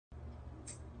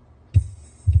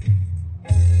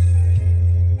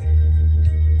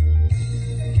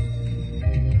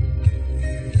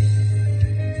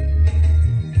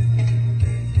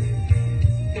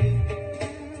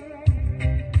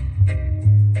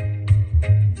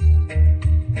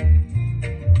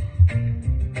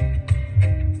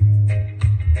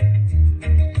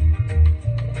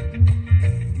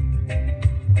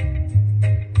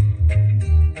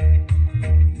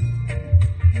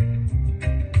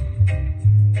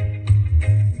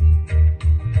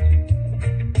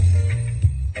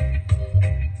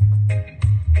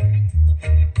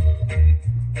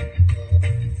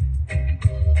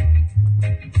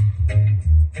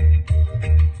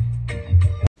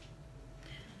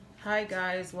Hi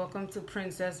guys, welcome to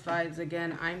Princess Vibes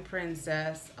again. I'm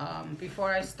Princess.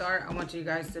 Before I start, I want you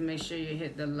guys to make sure you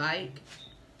hit the like,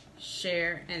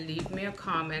 share, and leave me a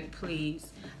comment,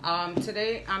 please.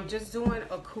 Today I'm just doing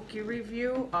a cookie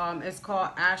review. It's called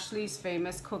Ashley's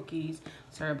Famous Cookies.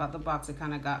 Sorry about the box, it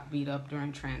kind of got beat up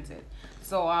during transit.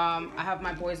 So I have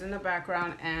my boys in the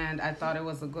background, and I thought it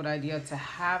was a good idea to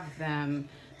have them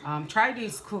try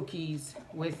these cookies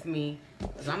with me,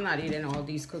 because I'm not eating all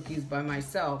these cookies by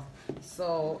myself.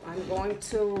 So I'm going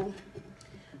to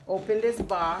open this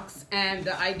box, and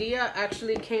the idea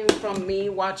actually came from me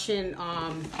watching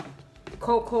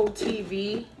Coco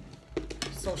TV.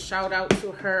 So shout out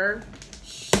to her.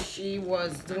 She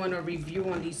was doing a review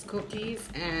on these cookies,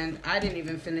 and I didn't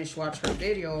even finish watch her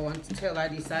video until I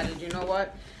decided, you know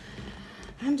what,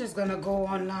 I'm just gonna go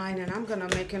online and I'm gonna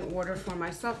make an order for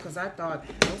myself, because I thought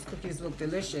those cookies look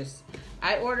delicious.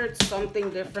 I ordered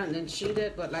something different than she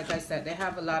did, but like I said, they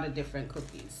have a lot of different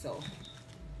cookies. So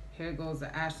here goes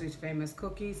the Ashley's Famous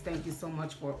Cookies. Thank you so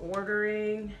much for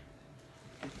ordering.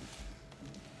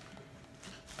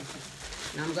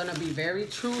 And I'm gonna be very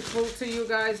truthful to you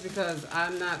guys, because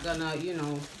I'm not gonna, you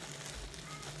know,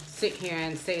 sit here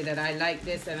and say that I like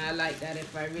this and I like that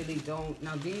if I really don't.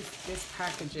 Now this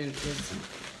packaging is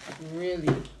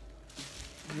really,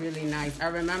 really nice. I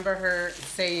remember her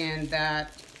saying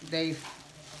that they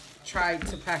tried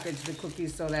to package the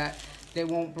cookies so that they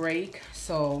won't break.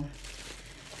 So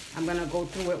I'm gonna go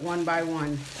through it one by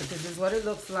one. But this is what it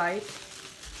looks like.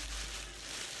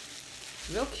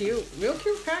 Real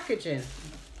cute packaging.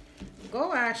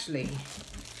 Go Ashley.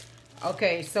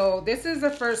 Okay, so this is the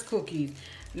first cookies.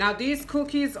 Now these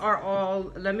cookies are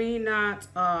all, let me not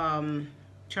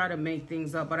try to make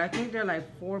things up, but I think they're like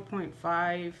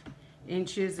 4.5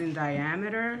 inches in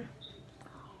diameter.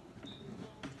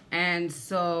 And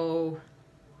so,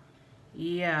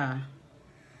 yeah.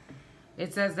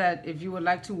 It says that if you would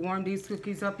like to warm these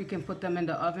cookies up, you can put them in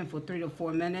the oven for 3 to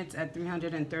 4 minutes at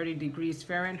 330 degrees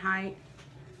Fahrenheit.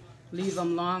 Leave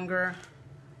them longer.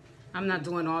 I'm not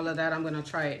doing all of that. I'm going to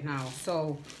try it now.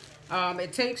 So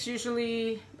it takes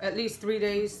usually at least 3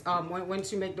 days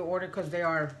once you make the order, because they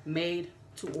are made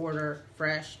to order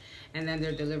fresh, and then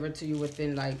they're delivered to you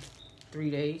within like 3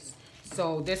 days.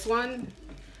 So this one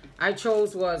I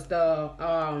chose was the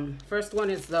first one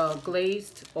is the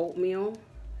glazed oatmeal.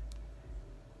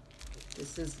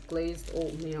 This is glazed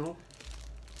oatmeal.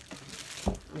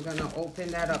 I'm gonna open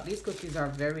that up. These cookies are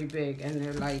very big, and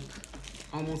they're like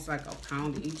almost like a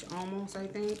pound each, almost, I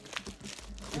think.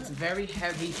 It's a very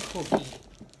heavy cookie.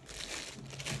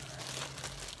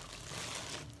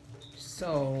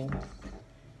 So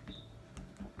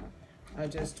I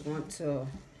just want to,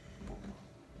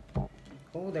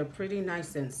 oh, they're pretty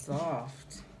nice and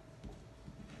soft.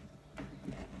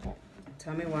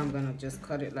 Tell me why I'm gonna just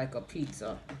cut it like a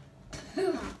pizza.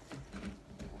 That's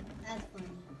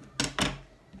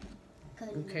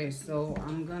funny. Okay, so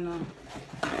I'm gonna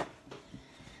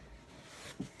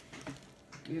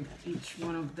give each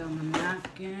one of them a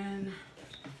napkin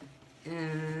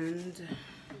and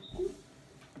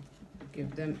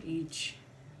give them each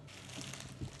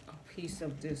a piece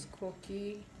of this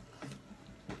cookie.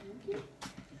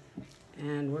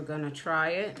 And we're gonna try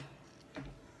it.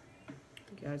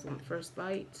 You guys want first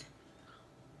bite?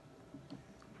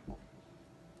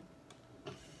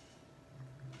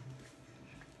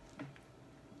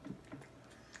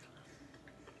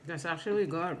 That's actually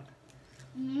good.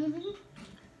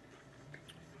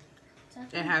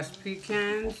 It has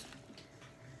pecans.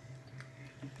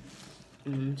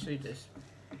 Let me see this.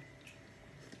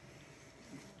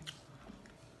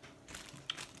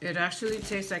 It actually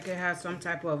tastes like it has some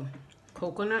type of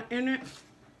coconut in it.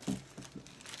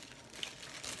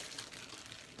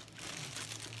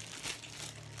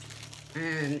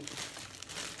 And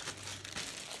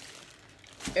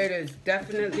it is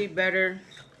definitely better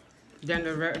than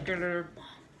the regular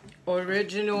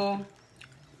original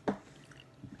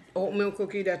oatmeal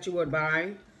cookie that you would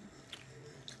buy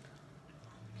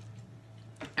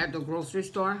at the grocery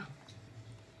store.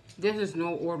 This is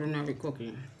no ordinary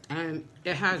cookie, and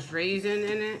it has raisin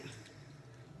in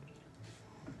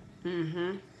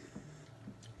it.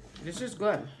 This is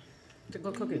good. It's a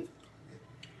good cookie.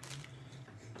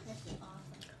 This is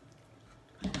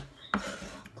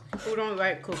awesome. Who don't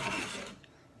like cookies?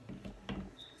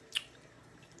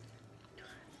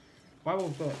 That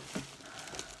was good.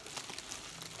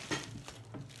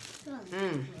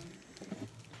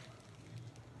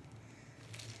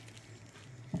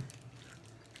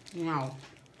 Now,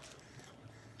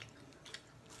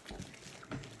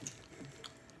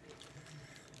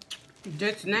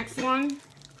 this next one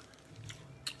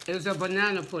is a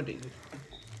banana pudding.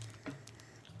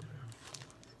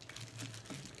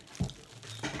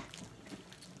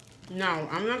 Now,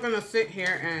 I'm not going to sit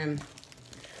here and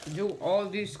do all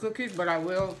these cookies, but I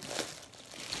will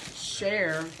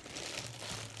share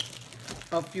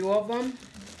a few of them.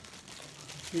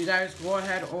 You guys go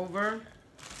ahead over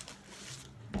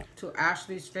to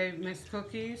Ashley's Famous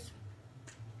Cookies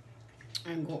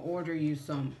and go order you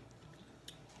some.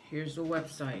 Here's the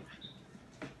website.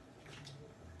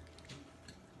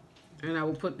 And I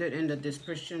will put that in the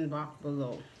description box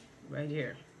below, right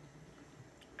here.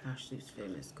 Ashley's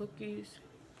Famous Cookies.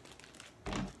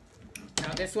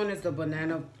 Now this one is the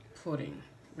banana pudding,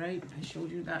 right? I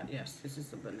showed you that? Yes, this is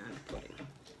the banana pudding.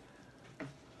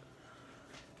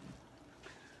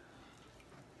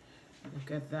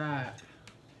 Look at that.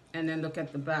 And then look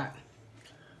at the back.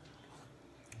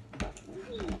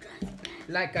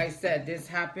 Like I said, this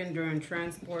happened during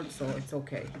transport, so it's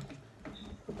okay.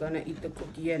 We're gonna eat the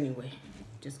cookie anyway.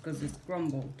 Just because it's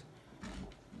crumbled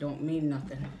don't mean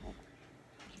nothing.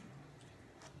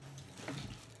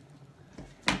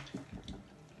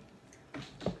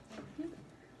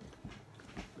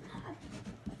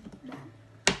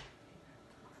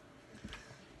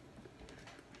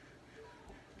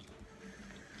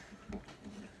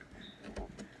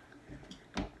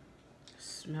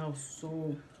 Smells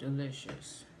so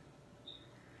delicious.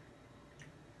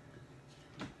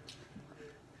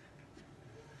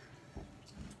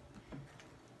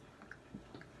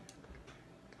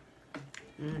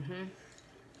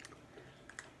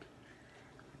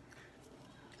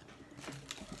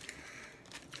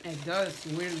 It does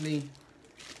weirdly,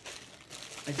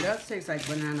 it does taste like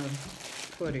banana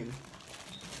pudding.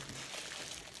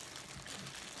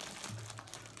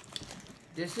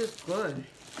 This is good.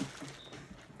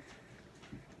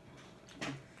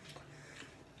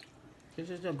 This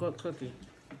is a good cookie.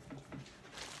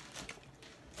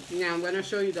 Now I'm going to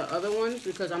show you the other ones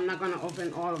because I'm not going to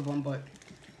open all of them, but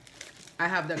I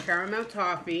have the caramel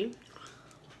toffee.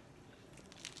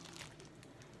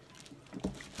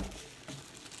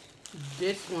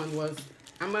 This one was,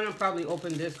 I'm going to probably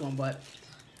open this one, but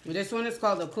this one is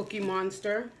called the Cookie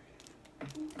Monster.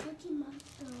 Cookie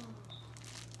Monster.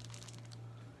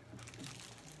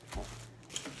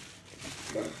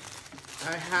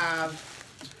 I have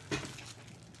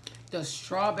the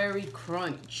Strawberry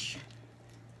Crunch.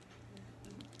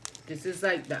 This is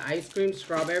like the ice cream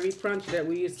strawberry crunch that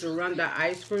we used to run the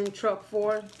ice cream truck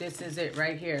for. This is it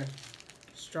right here.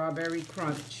 Strawberry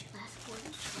Crunch.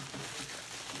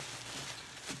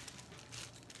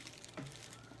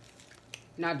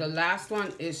 Now the last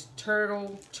one is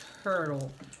Turtle.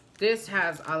 This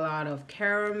has a lot of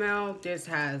caramel. This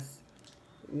has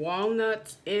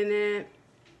walnuts in it.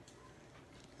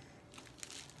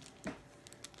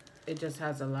 It just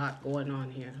has a lot going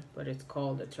on here, but it's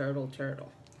called the Turtle.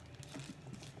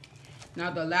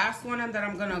 Now the last one that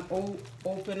I'm gonna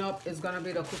open up is gonna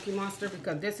be the Cookie Monster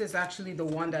because this is actually the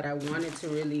one that I wanted to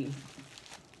really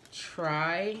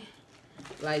try.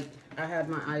 Like I had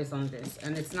my eyes on this,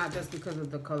 and it's not just because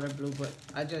of the color blue, but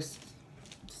I just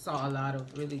saw a lot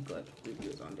of really good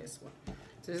reviews on this one.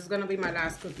 So this is gonna be my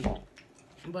last cookie.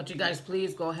 But you guys,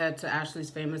 please go ahead to Ashley's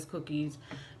Famous Cookies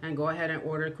and go ahead and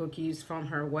order cookies from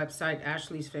her website,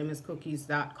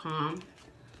 ashleysfamouscookies.com.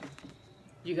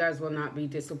 You guys will not be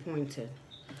disappointed.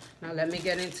 Now let me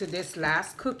get into this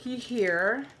last cookie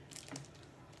here.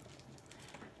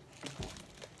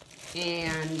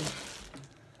 And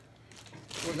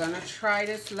we're gonna try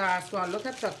this last one. Look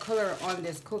at the color on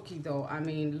this cookie though. I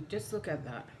mean, just look at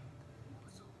that.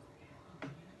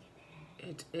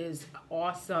 It is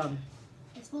awesome.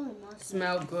 It's really nice.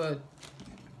 Smell good.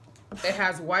 It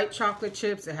has white chocolate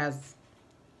chips. It has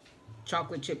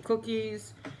chocolate chip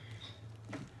cookies.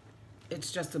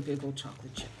 It's just a big old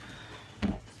chocolate chip.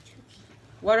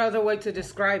 What other way to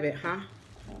describe it, huh?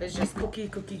 It's just cookie.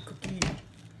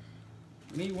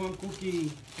 Me want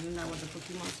cookie. Isn't that what the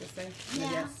Cookie Monster say?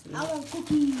 Yeah, Yes. I want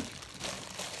cookie.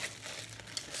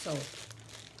 So,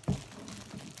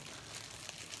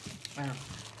 I don't know.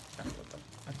 That's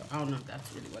what I don't know if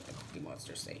that's really what the Cookie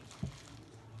Monster say.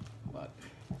 But,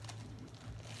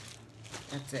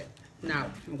 that's it.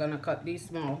 Now, I'm going to cut these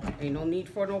small. Ain't no need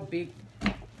for no big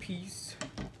piece.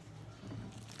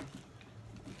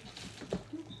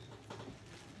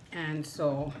 And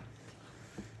so,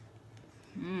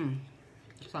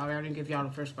 sorry I didn't give y'all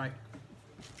the first bite.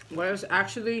 Well, there's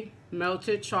actually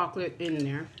melted chocolate in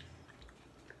there.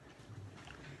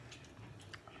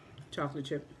 Chocolate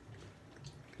chip.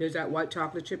 There's that white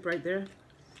chocolate chip right there.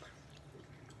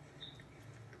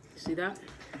 See that?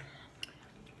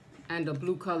 And the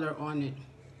blue color on it.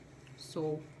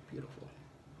 So beautiful.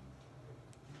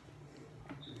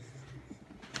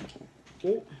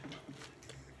 Oh.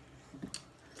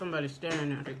 Somebody's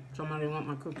staring at it. Somebody want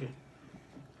my cookie.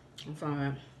 That's all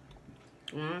right.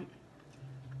 All right?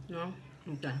 No?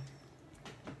 Okay.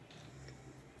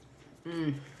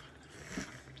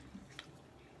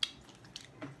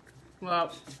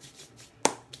 Well,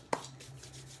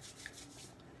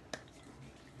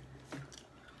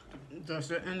 that's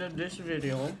the end of this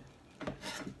video.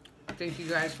 Thank you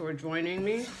guys for joining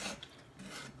me.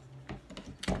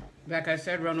 Like I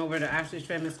said, run over to Ashley's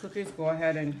Famous Cookies. Go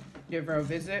ahead and give her a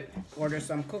visit. Order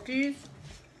some cookies.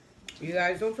 You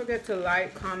guys don't forget to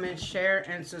like, comment, share,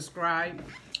 and subscribe.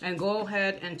 And go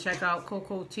ahead and check out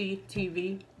Coco T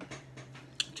TV.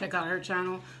 Check out her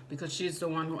channel because she's the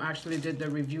one who actually did the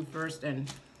review first.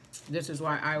 And this is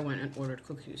why I went and ordered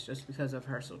cookies, just because of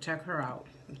her. So check her out.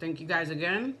 And thank you guys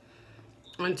again.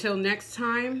 Until next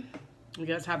time, you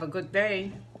guys have a good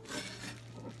day.